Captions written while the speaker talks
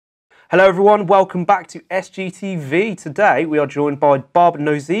Hello everyone, welcome back to SGTV. Today we are joined by Bob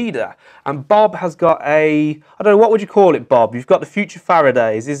Noseda, and Bob has got I don't know, what would you call it, Bob? You've got the Future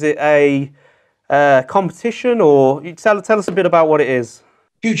Faradays. Is it a competition, or you tell us a bit about what it is?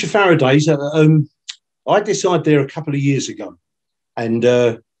 Future Faradays, I decided there a couple of years ago, and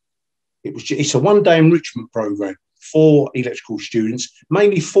it's a one-day enrichment program for electrical students,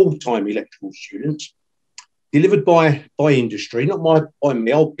 mainly full-time electrical students, delivered by industry, not by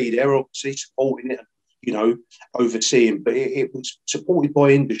me. I'll be there, obviously, supporting it, overseeing, but it was supported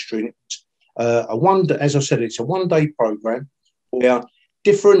by industry. And it's as I said, it's a one-day program where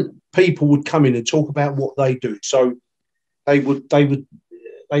different people would come in and talk about what they do. So they would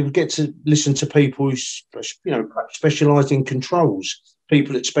get to listen to people who specialised in controls,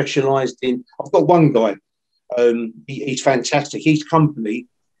 people that specialised in. I've got one guy. He's fantastic. His company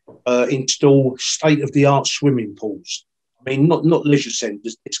install state-of-the-art swimming pools. I mean, not leisure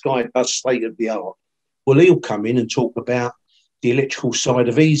centres. This guy does state-of-the-art. Well, he'll come in and talk about the electrical side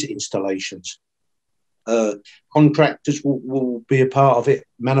of these installations. Contractors will be a part of it,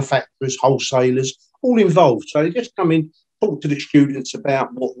 manufacturers, wholesalers, all involved. So they just come in, talk to the students about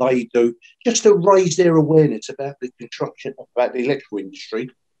what they do, just to raise their awareness about the construction, about the electrical industry,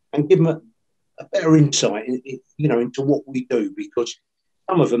 and give them a better insight, into what we do. Because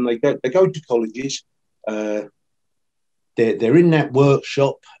some of them, they go to colleges, they're in that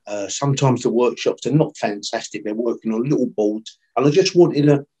workshop. Sometimes the workshops are not fantastic. They're working on little boards, and I just wanted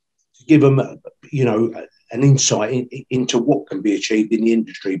to give them, an insight into what can be achieved in the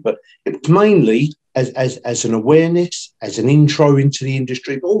industry. But it's mainly as an awareness, as an intro into the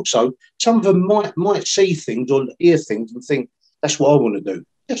industry. But also, some of them might see things or hear things and think, that's what I want to do.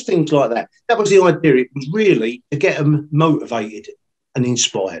 Just things like that. That was the idea. It was really to get them motivated and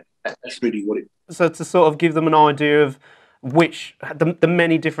inspired. That's really what it was. So to sort of give them an idea of the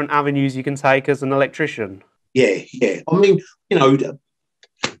many different avenues you can take as an electrician. Yeah. I mean,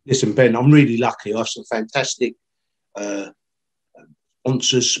 listen, Ben, I'm really lucky. I have some fantastic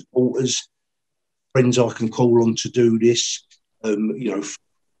sponsors, supporters, friends I can call on to do this,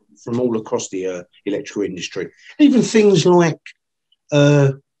 from all across the electrical industry. Even things like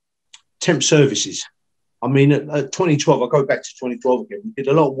temp services. I mean, at 2012, I go back to 2012 again. We did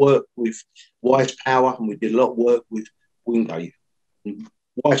a lot of work with Wise Power, and we did a lot of work with Wingate.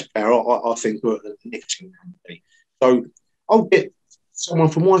 Wise Power, I think, are an excellent company. So I'll get someone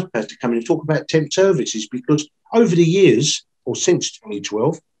from Wise Power to come in and talk about temp services, because over the years, or since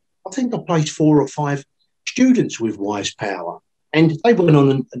 2012, I think I placed 4 or 5 students with Wise Power, and they went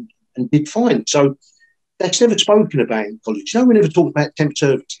on and did fine. So that's never spoken about in college. No one ever talked about temp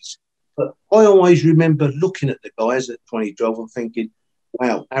services. But I always remember looking at the guys at 2012 and thinking,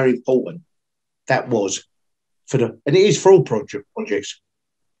 wow, how important that was and it is for all projects,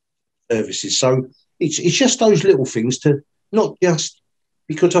 services. So it's just those little things, to not just,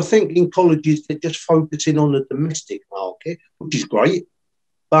 because I think in colleges they're just focusing on the domestic market, which is great,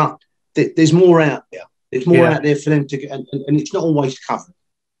 but there's more out there. There's more out there for them to get, and it's not always covered.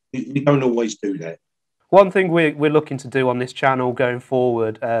 We don't always do that. One thing we're looking to do on this channel going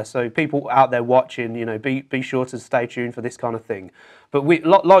forward, so people out there watching, be sure to stay tuned for this kind of thing. But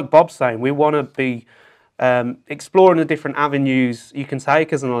like Bob's saying, we want to be exploring the different avenues you can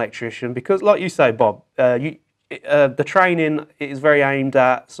take as an electrician, because, like you say, Bob, the training is very aimed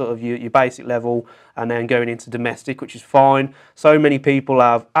at sort of your basic level, and then going into domestic, which is fine. So many people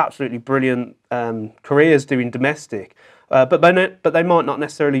have absolutely brilliant careers doing domestic, but they might not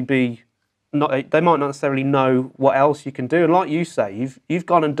necessarily be. They might not necessarily know what else you can do. And like you say, you've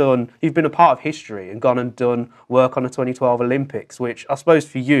gone and done, you've been a part of history and gone and done work on the 2012 Olympics, which I suppose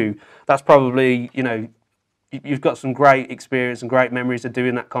for you, that's probably, you've got some great experience and great memories of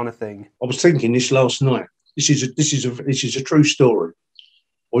doing that kind of thing. I was thinking this last night. This is a true story.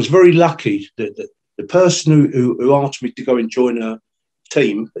 I was very lucky that the person who asked me to go and join a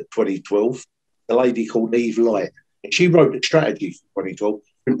team at 2012, the lady called Eve Light, and she wrote the strategy for 2012.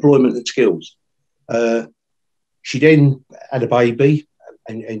 Employment and skills. She then had a baby,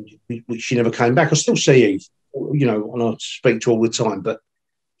 and she never came back. I still see Eve, and I speak to her all the time. But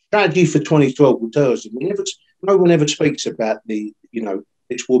strategy for 2012 was hers. No one ever speaks about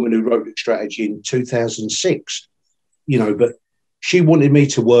this woman who wrote the strategy in 2006. But she wanted me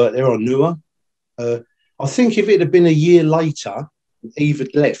to work there. I knew her. I think if it had been a year later, Eve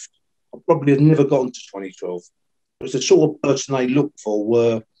had left, I probably had never gotten to 2012. Because the sort of person they looked for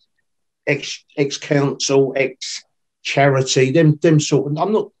were ex-council, ex-charity, them sort of.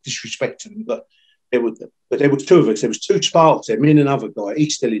 I'm not disrespecting them, but there were 2 of us. There was 2 sparks there, me and another guy.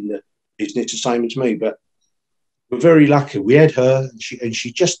 He's still in the business, the same as me. But we're very lucky. We had her, and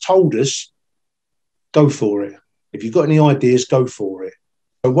she just told us, go for it. If you've got any ideas, go for it.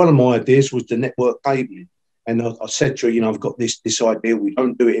 So one of my ideas was the network cabling. And I said to her, you know, I've got this idea. We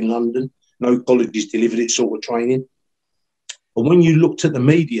don't do it in London. No colleges delivered it sort of training. But when you looked at the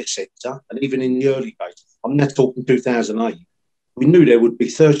media sector, and even in the early days, I'm now talking 2008, we knew there would be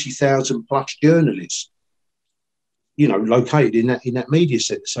 30,000 plus journalists, you know, located in that media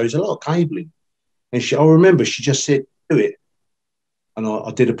sector. So there's a lot of cabling. And I remember she just said, do it. And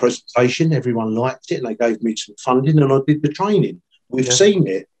I did a presentation. Everyone liked it, and they gave me some funding, and I did the training. We've seen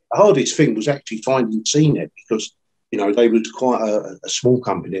it. The hardest thing was actually finding CNET because, you know, they were quite a small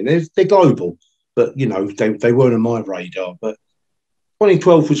company. And they're global, but, you know, they weren't on my radar. But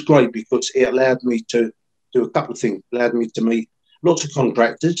 2012 was great because it allowed me to do a couple of things. It allowed me to meet lots of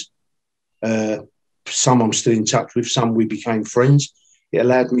contractors. Some I'm still in touch with. Some we became friends. It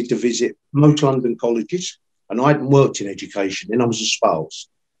allowed me to visit most London colleges. And I hadn't worked in education. Then I was a spouse.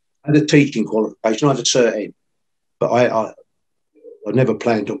 I had a teaching qualification. I had a Cert Ed. But I never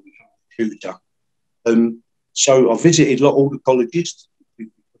planned on becoming a tutor. So I visited all the colleges.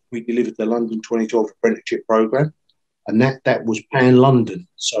 We delivered the London 2012 apprenticeship programme. And that was pan-London.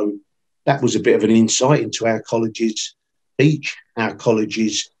 So that was a bit of an insight into how colleges teach, how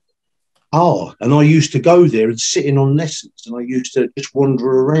colleges are. And I used to go there and sit in on lessons. And I used to just wander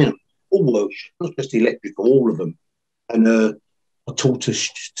around. All workshops, not just electrical, all of them. And I talked to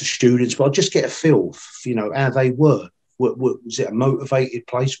students, but I just get a feel for, you know, how they were. Was it a motivated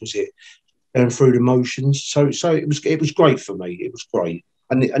place? Was it going through the motions? So it was great for me. It was great.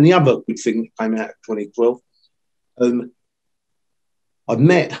 And the other good thing that came out of 2012, I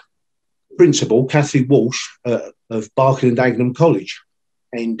met Principal Kathy Walsh of Barking and Dagenham College,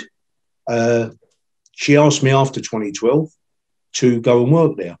 and she asked me after 2012 to go and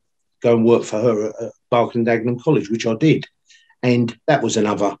work there. Go and work for her at Barking and Dagenham College, which I did. And that was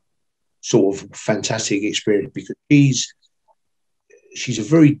another sort of fantastic experience because she's a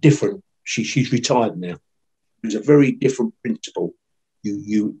very different, she's retired now. She's a very different principal.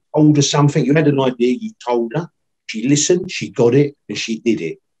 You told her something, you had an idea, you told her, she listened, she got it, and she did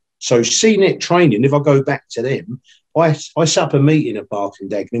it. So CNET training, if I go back to them, I set up a meeting at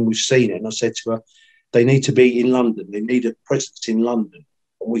Barking and Dagenham with CNET, and I said to her, they need to be in London, they need a presence in London.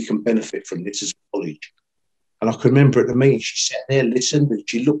 And we can benefit from this as a college. And I can remember at the meeting, she sat there, listened, and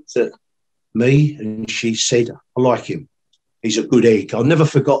she looked at me and she said, I like him. He's a good egg. I'll never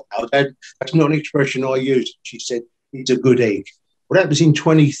forgot that. That's not an expression I use. She said, he's a good egg. Well, that was in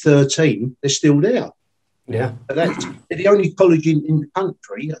 2013. They're still there. Yeah. They're the only college in the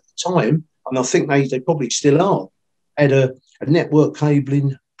country at the time, and I think they probably still are, had a network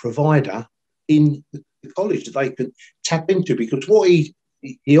cabling provider in the college that they could tap into, because what he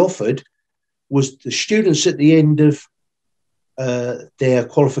offered was the students at the end of their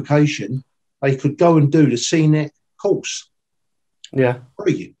qualification, they could go and do the CNET course. Yeah.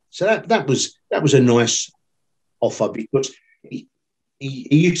 So that was a nice offer, because he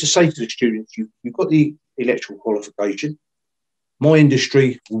used to say to the students, you've got the electrical qualification, my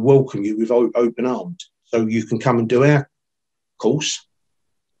industry will welcome you with open arms. So you can come and do our course,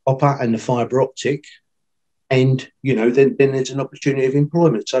 copper and the fibre optic, and, you know, then there's an opportunity of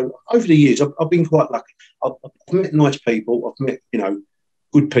employment. So over the years, I've been quite lucky. I've met nice people. I've met, you know,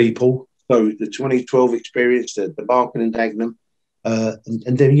 good people. So the 2012 experience, the Barking and Dagenham,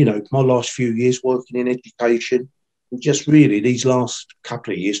 and then, you know, my last few years working in education, and just really these last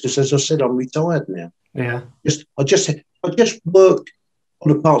couple of years, just as I said, I'm retired now. Yeah. I just work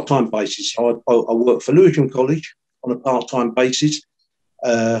on a part-time basis. I work for Lewisham College on a part-time basis.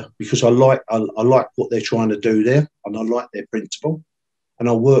 Because I like what they're trying to do there, and I like their principle. And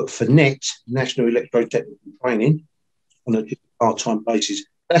I work for NET, National Electrotechnical Training, on a part-time basis.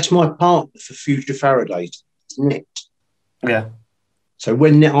 That's my partner for Future Faradays, NET. Yeah. So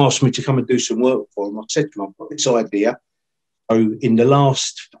when NET asked me to come and do some work for them, I said to them, I've got this idea. So in the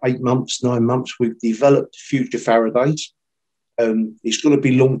last 8 months, 9 months, we've developed Future Faradays. It's going to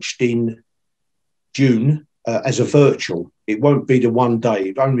be launched in June as a virtual. It won't be the one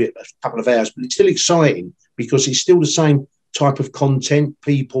day, only a couple of hours, but it's still exciting because it's still the same type of content,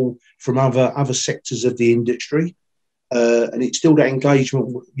 people from other sectors of the industry, and it's still that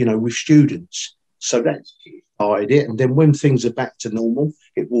engagement, you know, with students. So that's started it. And then when things are back to normal,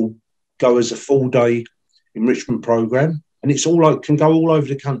 it will go as a full-day enrichment program, and it's can go all over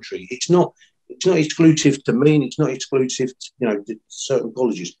the country. It's not exclusive to me, and it's not exclusive to, you know, to certain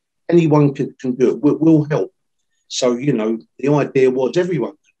colleges. Anyone can do it. We'll help. So, you know, the idea was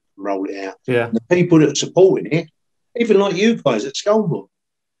everyone can roll it out. Yeah. And the people that are supporting it, even like you guys at Scolmore,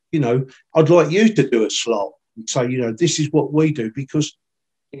 you know, I'd like you to do a slot. and say, you know, this is what we do. Because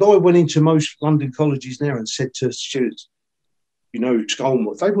if I went into most London colleges now and said to students, you know,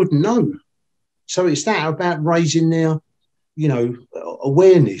 Scolmore, they wouldn't know. So it's that about raising their, you know,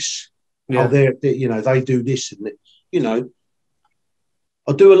 awareness. Yeah. Oh, you know, they do this and that. You know,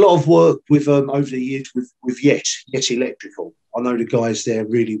 I do a lot of work with over the years with Yes Electrical. I know the guys there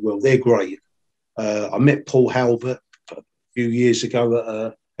really well. They're great. I met Paul Halbert a few years ago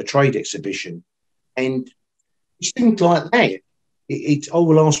at a trade exhibition, and it's things like that. I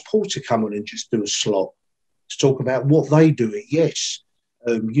will ask Paul to come on and just do a slot to talk about what they do at Yes.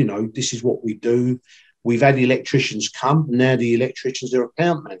 You know, this is what we do. We've had electricians come. Now the electricians are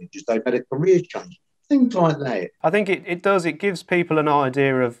account managers. They've had a career change. Things like that. I think it does. It gives people an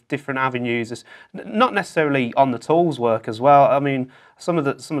idea of different avenues, not necessarily on the tools work as well. I mean, some of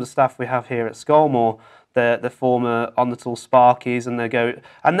the staff we have here at Scolmore, they're former on the tools sparkies,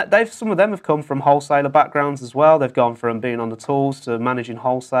 and some of them have come from wholesaler backgrounds as well. They've gone from being on the tools to managing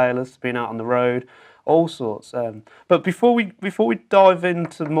wholesalers, to being out on the road, all sorts. But before we dive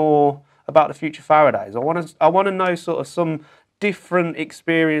into more about the Future Faradays, I want to know sort of some different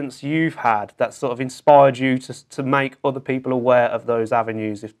experience you've had that sort of inspired you to make other people aware of those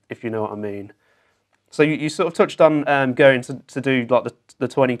avenues, if you know what I mean. So you sort of touched on going to do like the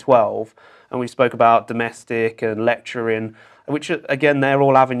 2012, and we spoke about domestic and lecturing, which again, they're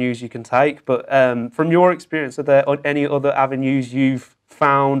all avenues you can take. But from your experience, are there any other avenues you've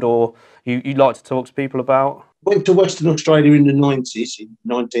found or you'd like to talk to people about? Went to Western Australia in the 90s, in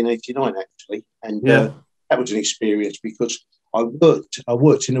 1989 actually, and that was an experience because I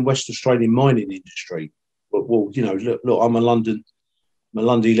worked in the West Australian mining industry. Well, you know, look, I'm a London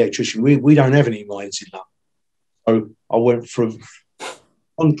electrician. We don't have any mines in London. So I went from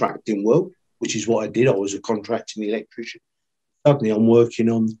contracting world, which is what I did. I was a contracting electrician. Suddenly I'm working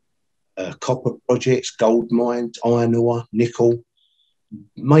on copper projects, gold mines, iron ore, nickel,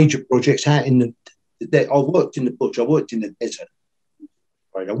 major projects out in I worked in the bush. I worked in the desert.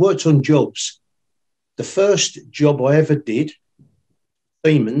 Right? I worked on jobs. The first job I ever did,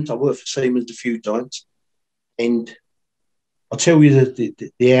 Siemens. I worked for Siemens a few times, and I'll tell you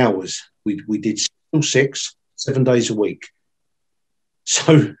the hours we did 6 7 days a week.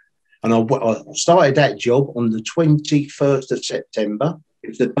 So, and I started that job on the 21st of September. It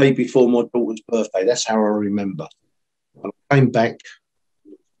was the day before my daughter's birthday. That's how I remember. And I came back.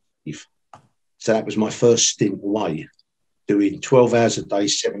 So that was my first stint away, doing 12 hours a day,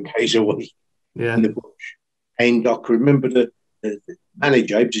 7 days a week in the bush. And I can remember the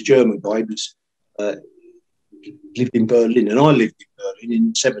manager, he was a German guy, lived in Berlin, and I lived in Berlin in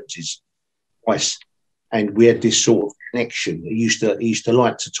the 70s twice. And we had this sort of connection. He used to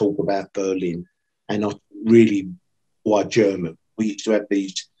like to talk about Berlin, and I really were German. We used to have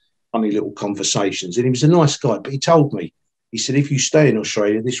these funny little conversations, and he was a nice guy. But he told me, he said, if you stay in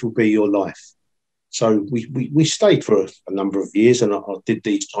Australia, this will be your life. So we stayed for a number of years, and I did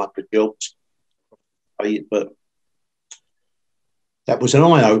these type of jobs. But that was an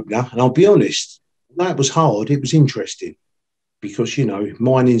eye-opener, and I'll be honest, that was hard. It was interesting because, you know,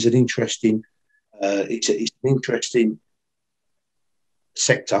 mining's an interesting, it's an interesting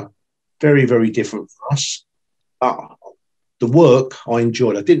sector, very, very different for us. But the work I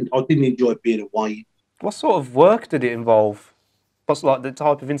enjoyed. I didn't enjoy being away. What sort of work did it involve? What's like the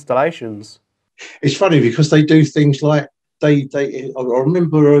type of installations? It's funny because they do things like I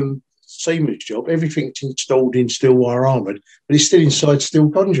remember Siemens job, everything's installed in steel wire armoured, but it's still inside steel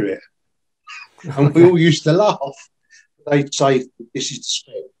conduit. And we all used to laugh. They'd say, this is the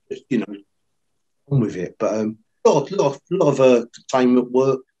spec, you know, on with it. But a lot of containment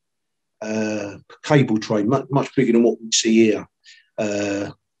work, cable tray, much bigger than what we see here.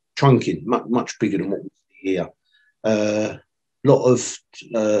 Trunking, much bigger than what we see here. Lot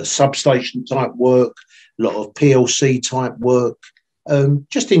of substation type work, a lot of PLC type work.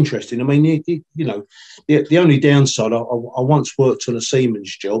 Just interesting. I mean, you know, the only downside, I once worked on a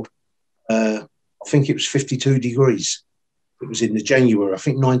Siemens job. I think it was 52 degrees. It was in the January, I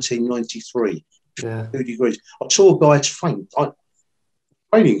think 1993. Yeah. 52 degrees. I saw guys faint.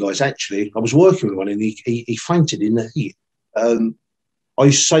 Training guys, actually. I was working with one, and he fainted in the heat. I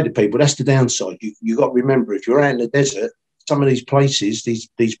used to say to people, that's the downside. You got to remember, if you're out in the desert, some of these places,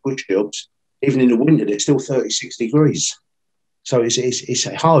 these bush jobs, even in the winter, they're still 36 degrees. So it's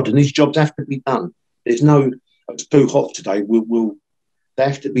hard, and these jobs have to be done. There's no, it's too hot today. They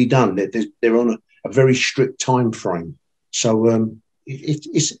have to be done. They're on a very strict time frame. So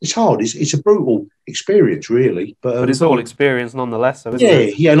it's hard. It's a brutal experience, really. But it's all experience nonetheless, though, isn't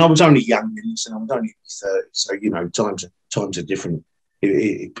it? Yeah. And I was only young, and I was only 30, so you know, times are different.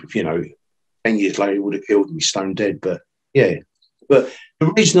 You know, 10 years later, he would have killed me stone dead. But yeah, but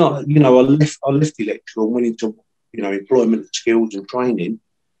the reason I left the electrical and went into, employment skills and training,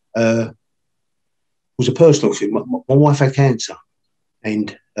 was a personal thing. My wife had cancer,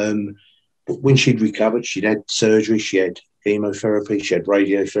 and when she'd recovered, she'd had surgery, she had chemotherapy, she had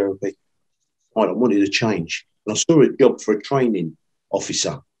radiotherapy. I wanted a change, and I saw a job for a training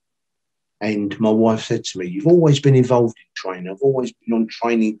officer. And my wife said to me, "You've always been involved in training. I've always been on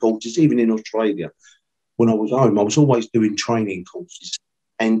training courses, even in Australia. When I was home, I was always doing training courses."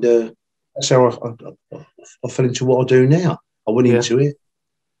 And that's how I fell into what I do now. I went into it.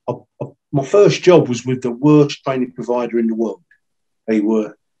 My first job was with the worst training provider in the world. They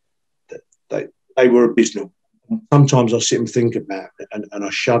were abysmal. Sometimes I sit and think about it, and I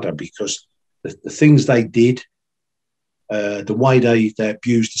shudder, because the things they did, the way they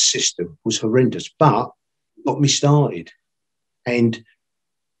abused the system was horrendous. But it got me started. And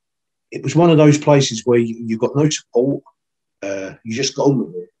it was one of those places where you got no support. You just got on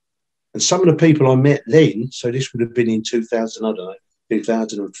with it. And some of the people I met then, so this would have been in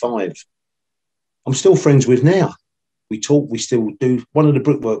 2005, I'm still friends with now. We talk, we still do. One of the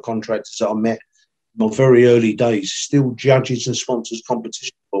brickwork contractors that I met in my very early days still judges and sponsors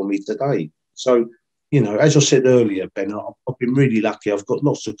competition for me today. So, as I said earlier, Ben, I've been really lucky. I've got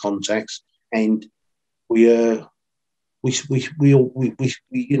lots of contacts, and I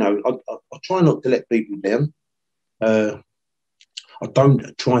try not to let people down. I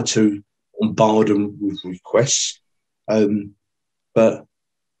don't try to bombard them with requests, but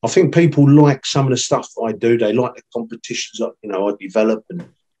I think people like some of the stuff I do. They like the competitions that I develop and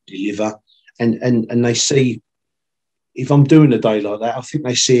deliver, and they see, if I'm doing a day like that, I think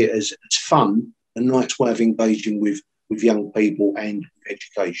they see it as fun, a nice way of engaging with young people and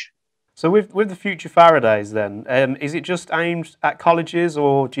education. So with the Future Faradays then, is it just aimed at colleges,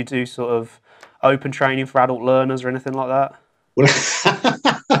 or do you do sort of open training for adult learners or anything like that? Well,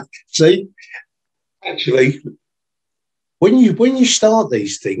 see, actually, when you start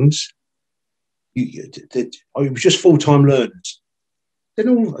these things, it was just full-time learners.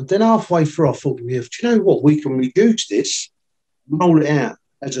 Then halfway through, I thought, do you know what? We can reduce this, roll it out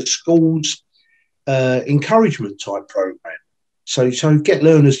as a school's encouragement type program. So get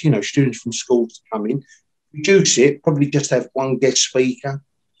learners, students from schools to come in, reduce it, probably just have one guest speaker,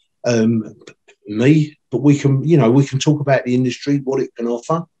 me, but we can talk about the industry, what it can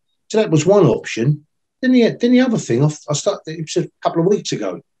offer. So that was one option. Then the other thing, I started, it was a couple of weeks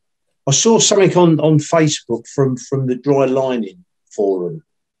ago, I saw something on Facebook from the Dry Lining Forum,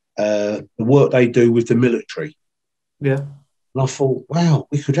 the work they do with the military. Yeah. And I thought, wow,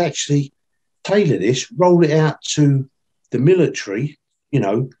 we could actually tailor this, roll it out to the military,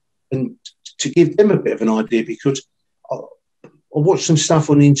 and to give them a bit of an idea, because I watched some stuff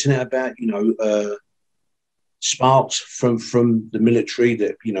on the internet about, sparks from the military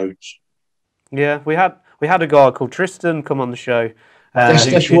that, Yeah, we had a guy called Tristan come on the show.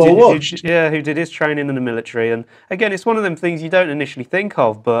 That's what I watched. Who did his training in the military, and again, it's one of them things you don't initially think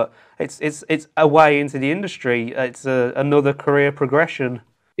of, but it's a way into the industry. It's another career progression.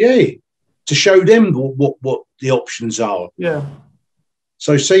 Yeah, to show them what the options are. Yeah.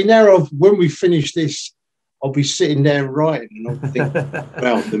 So see, now when we finish this, I'll be sitting down writing, and I'll think,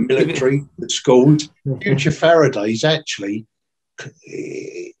 well, the military, the schools, Future Faradays actually.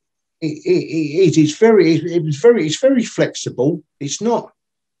 It's very flexible. It's not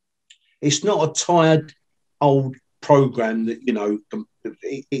a tired old program that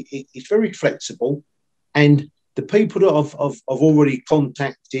it's very flexible, and the people that I've already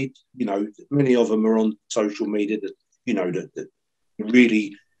contacted, many of them are on social media that that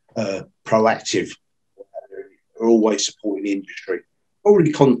really proactive, are always supporting the industry.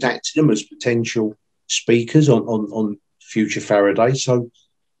 Already contacted them as potential speakers on Future Faraday, so.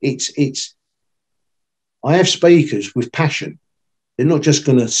 I have speakers with passion. They're not just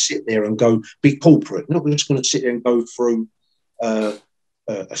going to sit there and go be corporate. They're not just going to sit there and go through a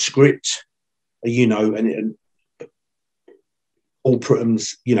script, and corporate and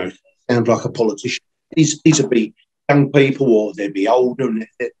sound like a politician. These will be young people, or they'll be older, and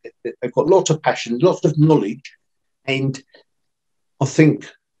they've got lots of passion, lots of knowledge, and I think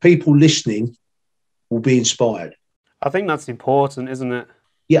people listening will be inspired. I think that's important, isn't it?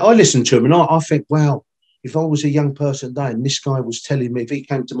 Yeah, I listen to him, and I think, wow, if I was a young person today and this guy was telling me, if he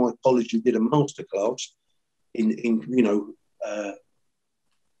came to my college and did a masterclass in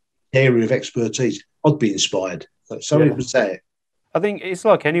area of expertise, I'd be inspired. So it was there. I think it's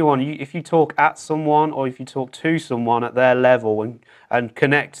like anyone. If you talk at someone, or if you talk to someone at their level and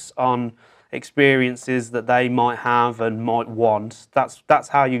connect on experiences that they might have and might want. That's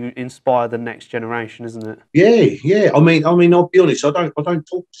how you inspire the next generation, isn't it? Yeah, yeah. I mean, I'll be honest. I don't talk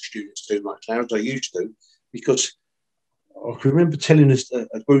to students too much now as I used to, because I can remember telling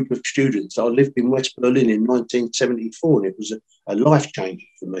a group of students that I lived in West Berlin in 1974, and it was a life changer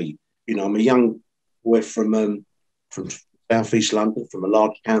for me. You know, I'm a young boy from South East London, from a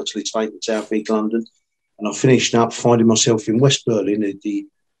large council estate in South East London, and I finished up finding myself in West Berlin, the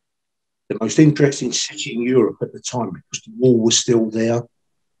most interesting city in Europe at the time, because the wall was still there,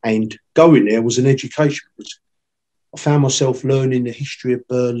 and going there was an education, because I found myself learning the history of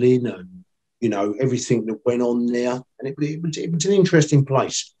Berlin and, you know, everything that went on there. And it was an interesting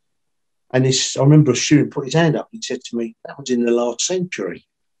place. And I remember a student put his hand up and said to me, that was in the last century.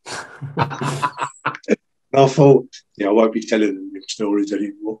 And I thought, yeah, I won't be telling them stories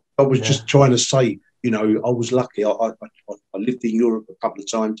anymore. I was just trying to say, you know, I was lucky. I lived in Europe a couple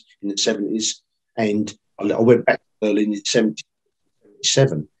of times in the 70s, and I went back to Berlin in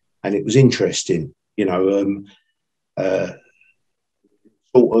 77, and it was interesting, you know,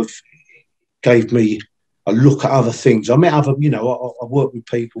 sort of gave me a look at other things. I met other, you know, I worked with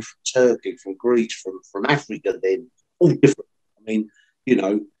people from Turkey, from Greece, from Africa, then all different. I mean, you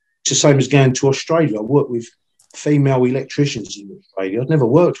know, it's the same as going to Australia. I worked with female electricians in Australia. I'd never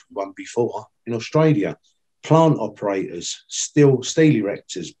worked with one before in Australia. Plant operators, steel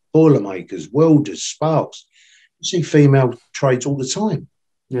erectors, boiler makers, welders, sparks. You see female trades all the time.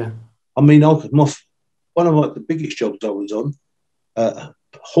 Yeah. I mean, one of the biggest jobs I was on,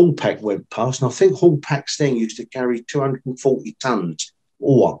 Hall Pack went past, and I think Hall Pack's thing used to carry 240 tons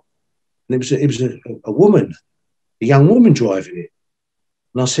ore. And it was a woman, a young woman driving it.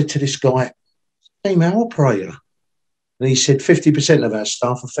 And I said to this guy, female operator. And he said, 50% of our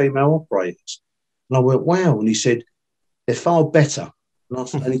staff are female operators. And I went, wow. And he said, they're far better.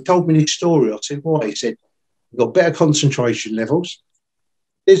 And he told me this story. I said, why? He said, we've got better concentration levels.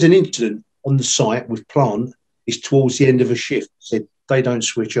 There's an incident on the site with plant. It's towards the end of a shift. He said, they don't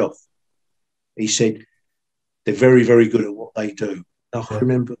switch off. He said, they're very, very good at what they do. I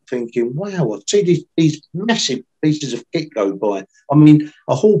remember thinking, wow, I see these massive pieces of kit go by. I mean,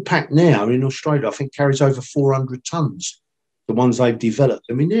 a Hall Pack now in Australia, I think, carries over 400 tons, the ones they've developed.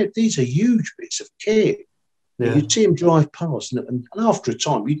 I mean, these are huge bits of kit. Yeah. You see them drive past, and after a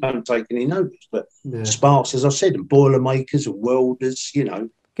time, you don't take any notice. But sparks, as I said, and boiler makers and welders, you know.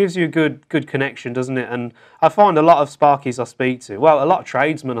 Gives you a good connection, doesn't it? And I find a lot of sparkies I speak to, well, a lot of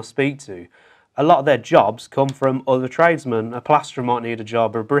tradesmen I speak to, a lot of their jobs come from other tradesmen. A plasterer might need a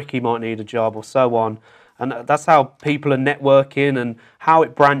job, or a brickie might need a job, or so on. And that's how people are networking and how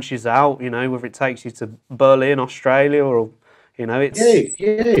it branches out, you know, whether it takes you to Berlin, Australia, or, you know,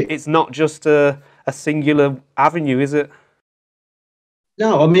 it's not just a singular avenue, is it?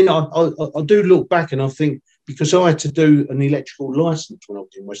 No, I mean, I do look back and I think, because I had to do an electrical licence when I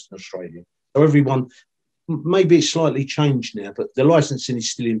was in Western Australia. So everyone, maybe it's slightly changed now, but the licensing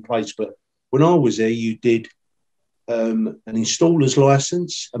is still in place. But when I was there, you did an installer's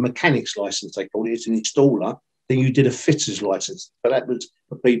licence, a mechanic's licence, they called it. It's an installer. Then you did a fitter's licence. But that was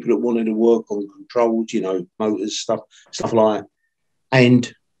for people that wanted to work on controls, you know, motors, stuff like that.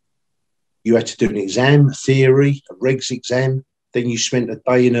 And you had to do an exam, a theory, a regs exam. Then you spent a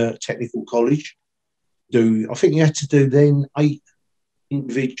day in a technical college. I think you had to do then 8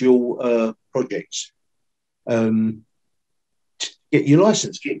 individual projects to get your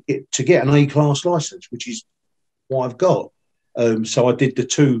license, to get an A-class license, which is what I've got. So I did the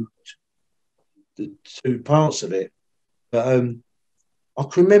two parts of it. But I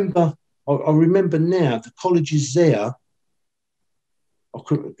can remember. I remember now the colleges there. I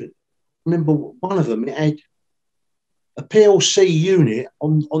could remember one of them. It had a PLC unit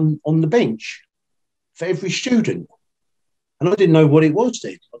on the bench for every student. And I didn't know what it was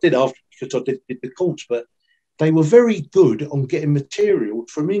then. I did after, because I did the course, but they were very good on getting material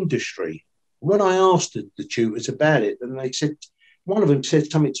from industry. When I asked the tutors about it, and they said, one of them said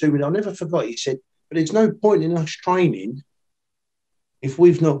something to me, I'll never forgot. He said, but there's no point in us training if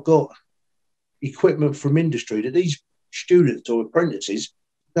we've not got equipment from industry that these students or apprentices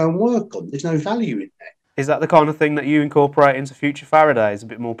go and work on. There's no value in that. Is that the kind of thing that you incorporate into Future Faradays, a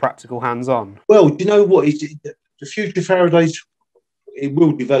bit more practical, hands-on? Well, do you know what? The Future Faradays, it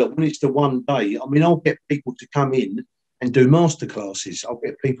will develop when it's the one day. I mean, I'll get people to come in and do masterclasses. I'll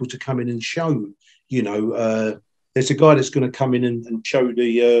get people to come in and show, you know, there's a guy that's going to come in and show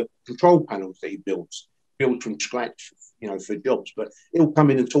the control panels that he built from scratch, you know, for jobs. But he'll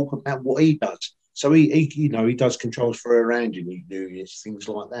come in and talk about what he does. So he you know, he does controls for around units, things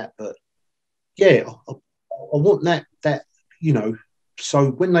like that. But yeah, I want that, you know,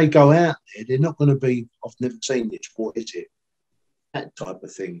 So when they go out there, they're not going to be, I've never seen this, what is it? That type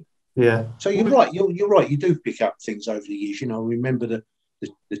of thing. Yeah. So you're right. You're right. You do pick up things over the years. You know, I remember the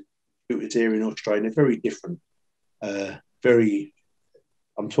tutors here in Australia. They're very different. Very.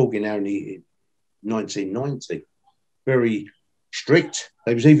 I'm talking only 1990. Very strict.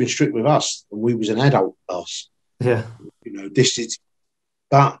 They was even strict with us, and we was an adult class. Yeah. You know, this is,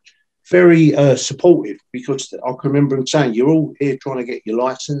 but very supportive, because I can remember them saying, "You're all here trying to get your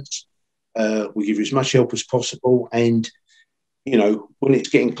license. We give you as much help as possible, and you know, when it's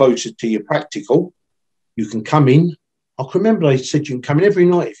getting closer to your practical, you can come in." I can remember they said you can come in every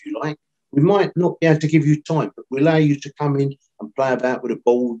night if you like. We might not be able to give you time, but we allow you to come in and play about with the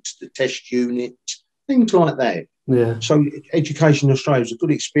boards, the test units, things like that. Yeah. So education in Australia was a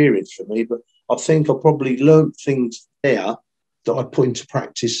good experience for me, but I think I probably learned things there that I put into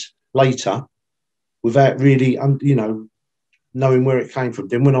practice later without really, you know, knowing where it came from.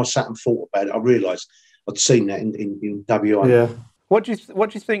 Then when I sat and thought about it, I realised I'd seen that in WA. Yeah. What do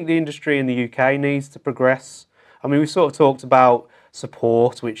you think the industry in the UK needs to progress? I mean, we sort of talked about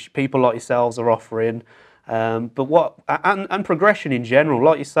support, which people like yourselves are offering, but what and progression in general.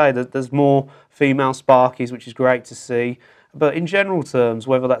 Like you say, there's more female sparkies, which is great to see. But in general terms,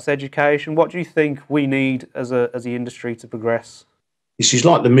 whether that's education, what do you think we need as the industry to progress? This is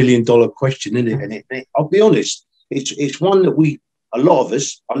like the $1 million question, isn't it? And I'll be honest, it's one that a lot of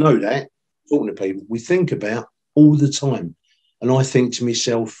us, I know that, talking to people, we think about all the time. And I think to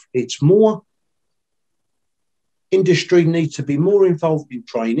myself, it's more, industry needs to be more involved in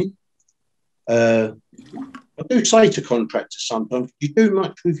training. I do say to contractors sometimes, you do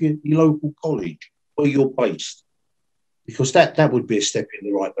much with your local college where you're based, because that would be a step in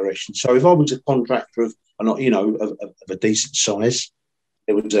the right direction. So if I was a contractor of a decent size,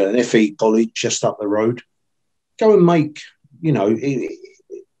 there was an FE college just up the road, go and make, you know,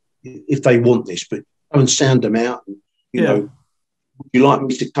 if they want this, but go and sound them out. And, you know, would you like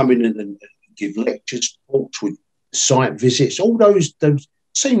me to come in and give lectures, talks with site visits, all those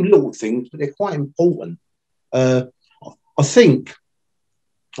same little things, but they're quite important. I think,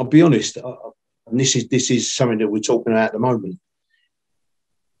 I'll be honest, and this is something that we're talking about at the moment.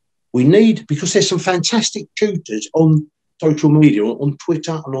 We need, because there's some fantastic tutors on social media, on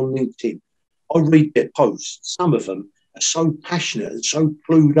Twitter and on LinkedIn. I read their posts. Some of them are so passionate and so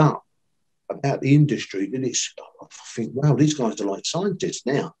clued up about the industry that I think, wow, these guys are like scientists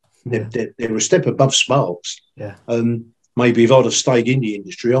now. Yeah. They're a step above sparks. Yeah. Maybe if I'd have stayed in the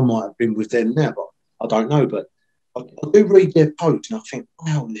industry, I might have been with them now, but I don't know. But I do read their posts and I think,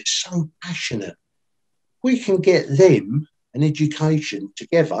 wow, they're so passionate. We can get them an education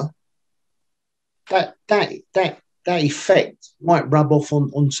together. That effect might rub off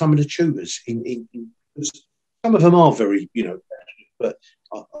on some of the tutors. Some of them are very, you know, but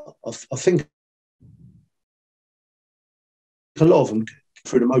I think a lot of them go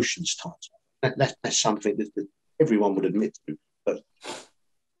through the motions times. That's something that everyone would admit to. But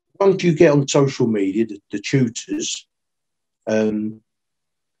once you get on social media, the tutors,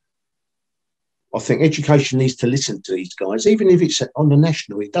 I think education needs to listen to these guys, even if it's on the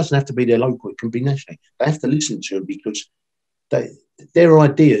national. It doesn't have to be their local, it can be national. They have to listen to them because their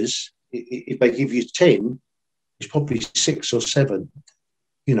ideas, if they give you 10, it's probably 6 or 7,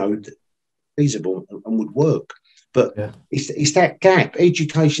 you know, feasible and would work. But it's that gap.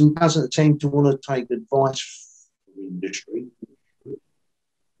 Education doesn't seem to want to take advice from the industry. We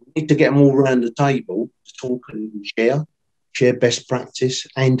need to get them all around the table to talk and share best practice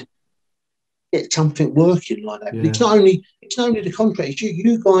and get something working like that. Yeah. But it's not only the contractors,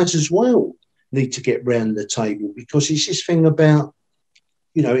 you guys as well need to get round the table, because it's this thing about,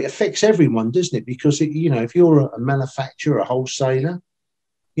 you know, it affects everyone, doesn't it? Because, you know, if you're a manufacturer, a wholesaler,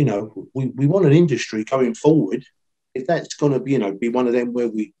 you know, we want an industry going forward. If that's going to be, you know, be one of them where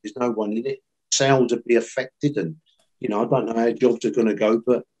there's no one in it, sales will be affected, and, you know, I don't know how jobs are going to go,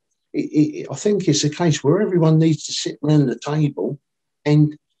 but I think it's a case where everyone needs to sit around the table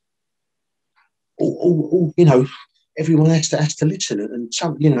and, you know, everyone has to listen, and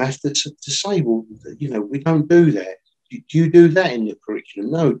some, you know, have to say, well, you know, we don't do that. Do you do that in the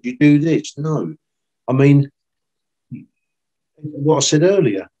curriculum? No. Do you do this? No. I mean, what I said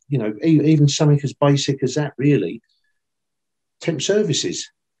earlier, you know, even something as basic as that, really, temp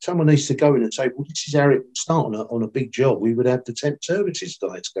services. Someone needs to go in and say, well, this is how it would start on a big job. We would have the temp services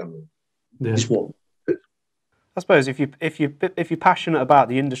guys going. Yeah. Is what. I suppose if you're passionate about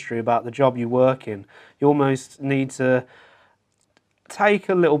the industry, about the job you work in, you almost need to take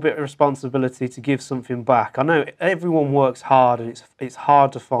a little bit of responsibility to give something back. I know everyone works hard and it's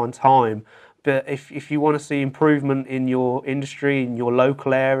hard to find time, But if you want to see improvement in your industry, in your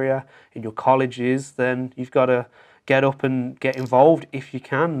local area, in your colleges, then you've got to get up and get involved if you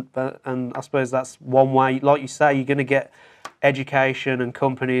can. And I suppose that's one way. Like you say, you're going to get education and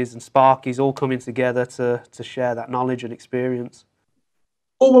companies and Sparkies all coming together to share that knowledge and experience.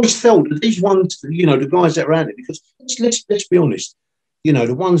 Always felt that these ones, you know, the guys that are out there, because let's be honest, you know,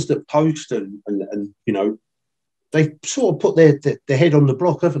 the ones that post and you know, they sort of put their head on the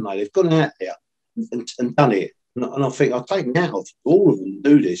block, haven't they? They've gone out there and done it. And I think I've taken out of all of them to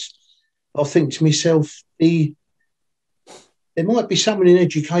do this. I think to myself, there might be someone in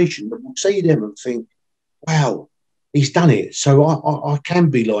education that will see them and think, wow, he's done it. So I can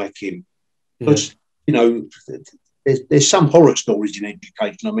be like him. Because, you know, there's some horror stories in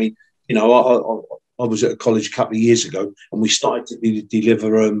education. I mean, you know, I was at a college a couple of years ago and we started to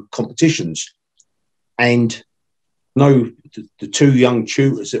deliver competitions. And no, the two young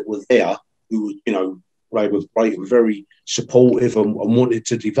tutors that were there, who were, you know, they were great and very supportive and wanted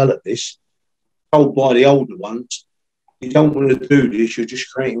to develop this, told by the older ones, you don't want to do this, you're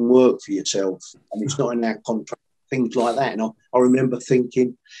just creating work for yourself and it's not in that contract, things like that. And I remember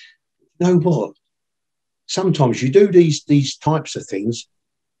thinking, you know what? Sometimes you do these types of things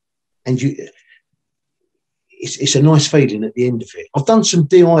and it's a nice feeling at the end of it. I've done some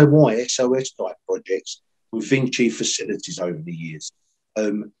DIY SOS type projects with Vinci facilities over the years.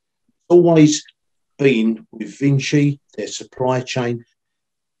 Always been with Vinci, their supply chain,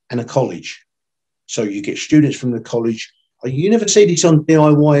 and a college. So you get students from the college. You never see this on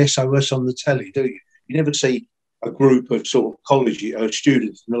DIY SOS on the telly, do you? You never see a group of sort of college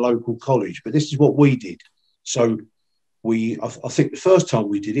students in a local college, but this is what we did. So I think the first time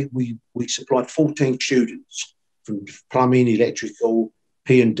we did it, we supplied 14 students from plumbing, electrical,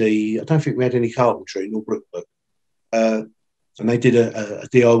 P&D. I don't think we had any carpentry nor brickwork. And they did a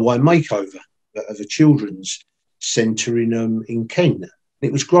DIY makeover of a children's centre in Kent.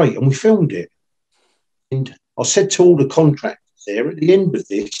 It was great, and we filmed it. And I said to all the contractors there, at the end of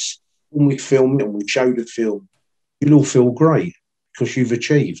this, when we film it and we show the film, you'll all feel great because you've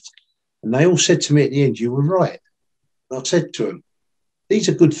achieved. And they all said to me at the end, you were right. And I said to them, these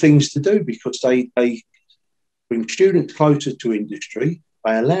are good things to do because they bring students closer to industry.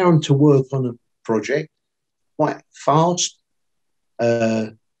 They allow them to work on a project quite fast.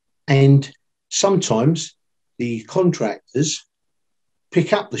 And sometimes the contractors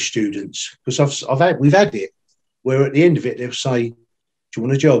pick up the students because we've had it where at the end of it, they'll say, do you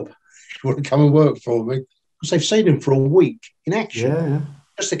want a job? Do you want to come and work for me? Because they've seen them for a week in action. Yeah.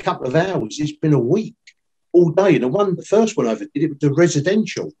 Just a couple of hours. It's been a week all day. And the first one I ever did, it was the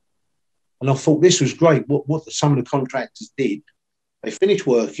residential. And I thought this was great. What some of the contractors did, they finished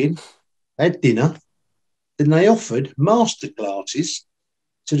working, had dinner, then they offered master classes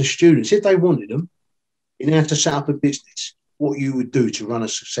to the students, if they wanted them, in how to set up a business, what you would do to run a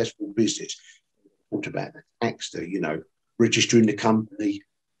successful business. What about the tax, you know, registering the company,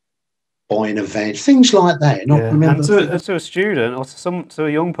 buying a van, things like that. And I remember to a student or to a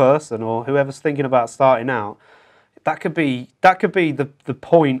young person or whoever's thinking about starting out, that could be the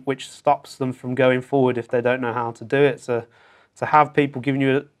point which stops them from going forward if they don't know how to do it. So to have people giving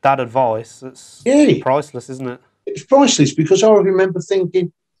you that advice, it's priceless, isn't it? It's priceless because I remember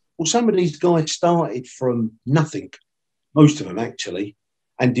thinking, well, some of these guys started from nothing, most of them actually,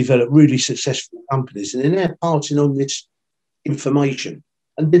 and developed really successful companies. And they're now passing on this information.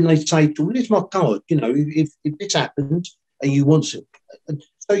 And then they say, well, here's my card, you know, if this happens and you want it.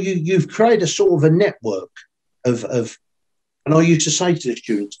 So you've created a sort of a network of and I used to say to the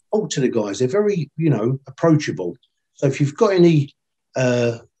students, to the guys, they're very, you know, approachable. So if you've got any,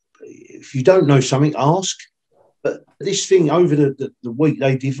 if you don't know something, ask. But this thing over the week,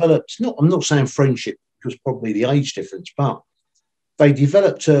 they developed, I'm not saying friendship, because probably the age difference, but they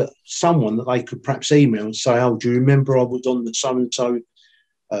developed someone that they could perhaps email and say, oh, do you remember I was on the so-and-so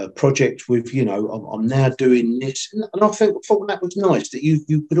project with, you know, I'm now doing this. And I thought that was nice, that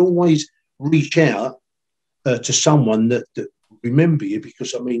you could always reach out to someone that remember you,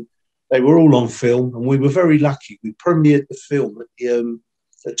 because, I mean, they were all on film and we were very lucky. We premiered the film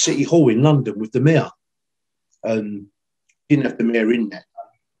at City Hall in London with the mayor. Didn't have the mayor in that.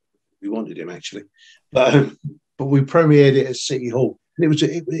 We wanted him, actually. But we premiered it at City Hall. And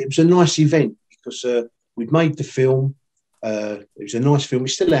it was a nice event because we'd made the film. It was a nice film.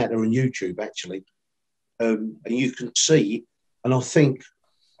 It's still out there on YouTube, actually. And you can see, and I think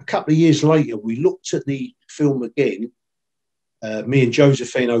a couple of years later, we looked at the film again. Me and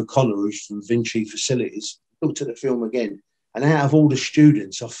Josephine O'Connor, who's from Vinci Facilities, looked at the film again. And out of all the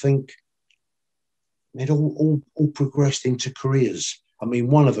students, I think they'd all progressed into careers. I mean,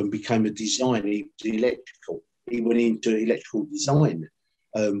 one of them became a designer. He was electrical. He went into electrical design.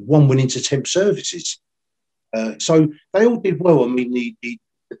 One went into temp services. So they all did well. I mean, the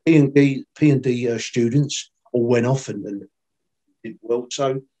P&D students all went off and did well.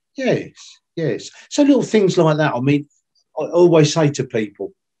 So yes. So little things like that. I mean, I always say to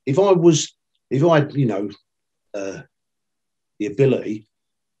people, if I had, you know, the ability,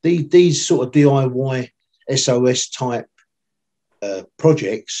 these sort of DIY SOS type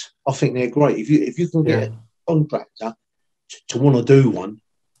projects, I think they're great. If you can get a contractor to want to do one.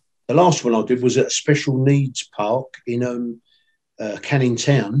 The last one I did was at a special needs park in Canning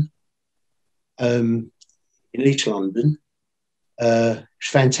Town, in East London. It was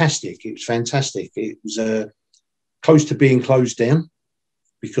fantastic. It was close to being closed down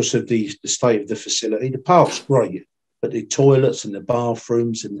because of the state of the facility. The park's great, but the toilets and the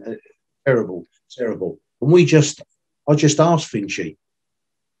bathrooms and terrible. And I just asked Finchy,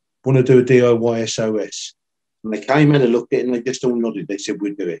 want to do a DIY SOS? And they came, had a look at it, and they just all nodded. They said,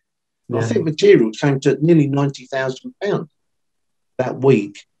 we'd do it. Yeah. I think materials came to nearly £90,000 that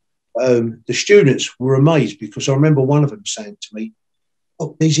week. The students were amazed because I remember one of them saying to me,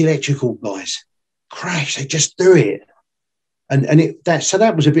 "Oh, these electrical guys, crash, they just do it." So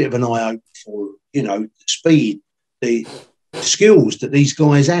that was a bit of an eye opener for, you know, the speed, the skills that these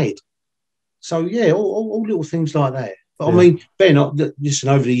guys had. So yeah, all little things like that. But I mean, Ben, listen,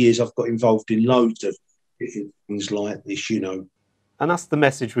 over the years I've got involved in loads of different things like this, you know. And that's the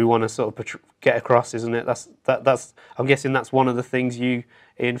message we want to sort of get across, isn't it? That's I'm guessing that's one of the things you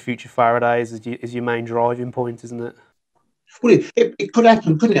in Future Faradays is your main driving point, isn't it? Well, it could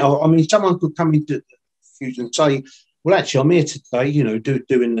happen, couldn't it? I mean, someone could come into Future and say, "Well, actually, I'm here today, you know,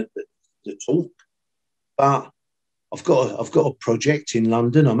 doing the talk, but I've got a project in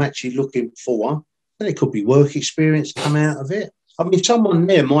London. I'm actually looking for, and it could be work experience come out of it. I mean, someone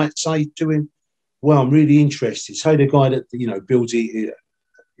there might say to him, well, I'm really interested. Say the guy that, you know, builds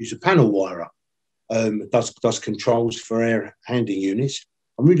he's a panel wirer, does controls for air handling units.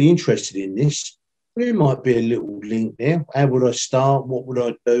 I'm really interested in this. There might be a little link there. How would I start? What would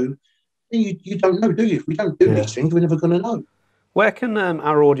I do? You don't know, do you? If we don't do these things, we're never going to know. Where can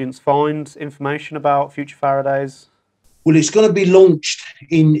our audience find information about Future Faradays? Well, it's going to be launched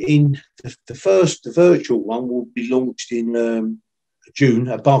in the virtual one will be launched in June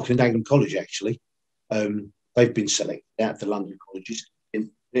at Barking and Dagenham College, actually. They've been selected out of the London colleges, and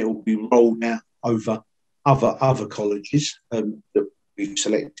it will be rolled out over other colleges that we've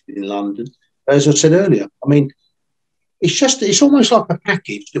selected in London. As I said earlier, I mean, it's almost like a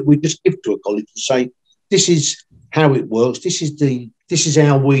package that we just give to a college and say, this is how it works. This is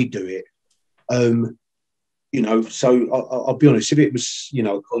how we do it. You know, so I'll be honest. If it was, you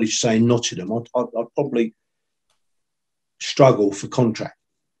know, a college saying Nottingham, I'd probably struggle for contract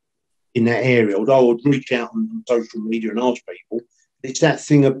in that area. Although I would reach out on social media and ask people. It's that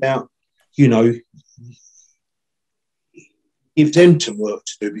thing about, you know, give them some work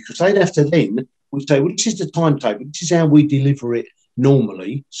to do, because they'd have to then we say, well, this is the timetable. This is how we deliver it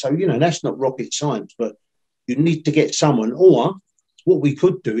normally. So, you know, that's not rocket science, but you need to get someone. Or what we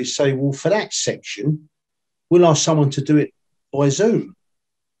could do is say, well, for that section, we'll ask someone to do it by Zoom.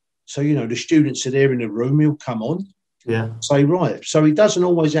 So, you know, the students are there in the room, he'll come on, say, right. So it doesn't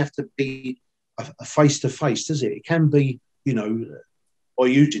always have to be a face-to-face, does it? It can be, you know, by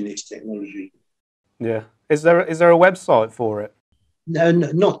using this technology. Yeah. Is there a website for it? No,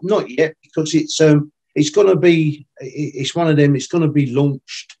 not yet, because it's going to be, it's one of them, it's going to be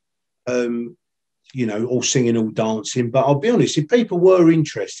launched, you know, all singing, all dancing. But I'll be honest, if people were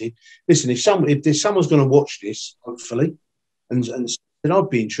interested, listen, if someone's going to watch this, hopefully, and then I'd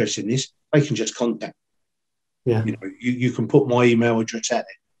be interested in this, they can just contact me. Yeah. You know, you can put my email address at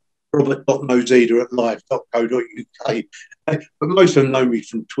it, robert.noseda@live.co.uk. But most of them know me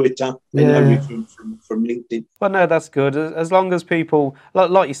from Twitter. They know me from LinkedIn. Well, no, that's good. As long as people,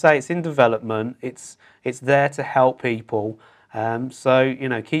 like you say, it's in development. It's there to help people. So, you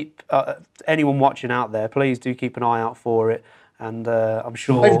know, keep anyone watching out there, please do keep an eye out for it. And I'm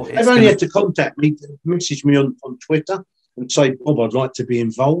sure they've only had to contact me, message me on Twitter and say, Bob, I'd like to be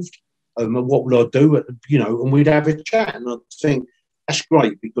involved. What would I do? You know, and we'd have a chat. And I'd think that's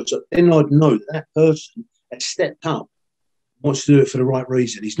great, because then I'd know that person has stepped up, wants to do it for the right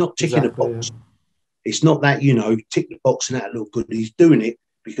reason. He's not ticking a box. Yeah. It's not that, you know, tick the box and that look good. He's doing it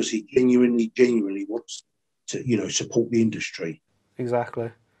because he genuinely wants to, you know, support the industry.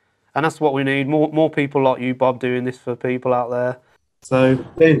 Exactly. And that's what we need. More people like you, Bob, doing this for people out there. So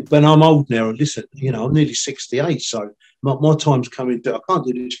Ben, I'm old now. Listen, you know, I'm nearly 68, so my time's coming. I can't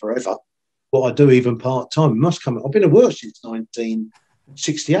do this forever. What I do, even part-time, must come. I've been at work since 19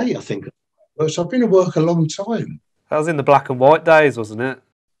 '68, I think. So I've been at work a long time. That was in the black and white days, wasn't it?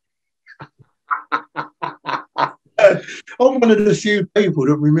 I'm one of the few people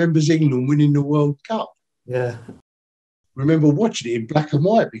that remembers England winning the World Cup. Yeah. Remember watching it in black and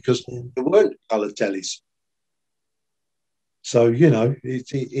white because there weren't colour tellies. So, you know,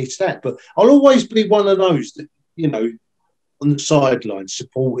 it's that. But I'll always be one of those that, you know, on the sidelines,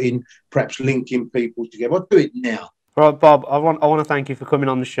 supporting, perhaps linking people together. I'll do it now. Right, Bob, I want to thank you for coming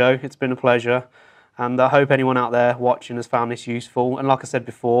on the show. It's been a pleasure. And I hope anyone out there watching has found this useful. And like I said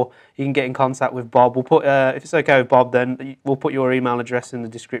before, you can get in contact with Bob. We'll put, if it's okay with Bob, then we'll put your email address in the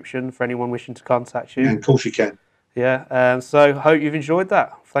description for anyone wishing to contact you. Yeah, of course you can. Yeah, so hope you've enjoyed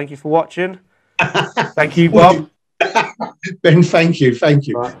that. Thank you for watching. Thank you, Bob. Ben, thank you.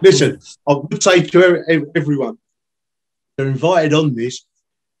 Right. Listen, I would say to everyone, they're invited on this,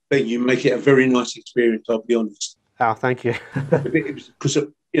 but you make it a very nice experience, I'll be honest. Oh, thank you. Because,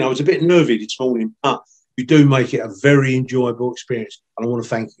 you know, I was a bit nervy this morning, but you do make it a very enjoyable experience. And I want to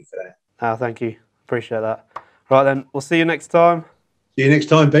thank you for that. Oh, thank you. Appreciate that. Right then, we'll see you next time. See you next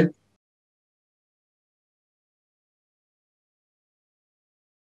time, Ben.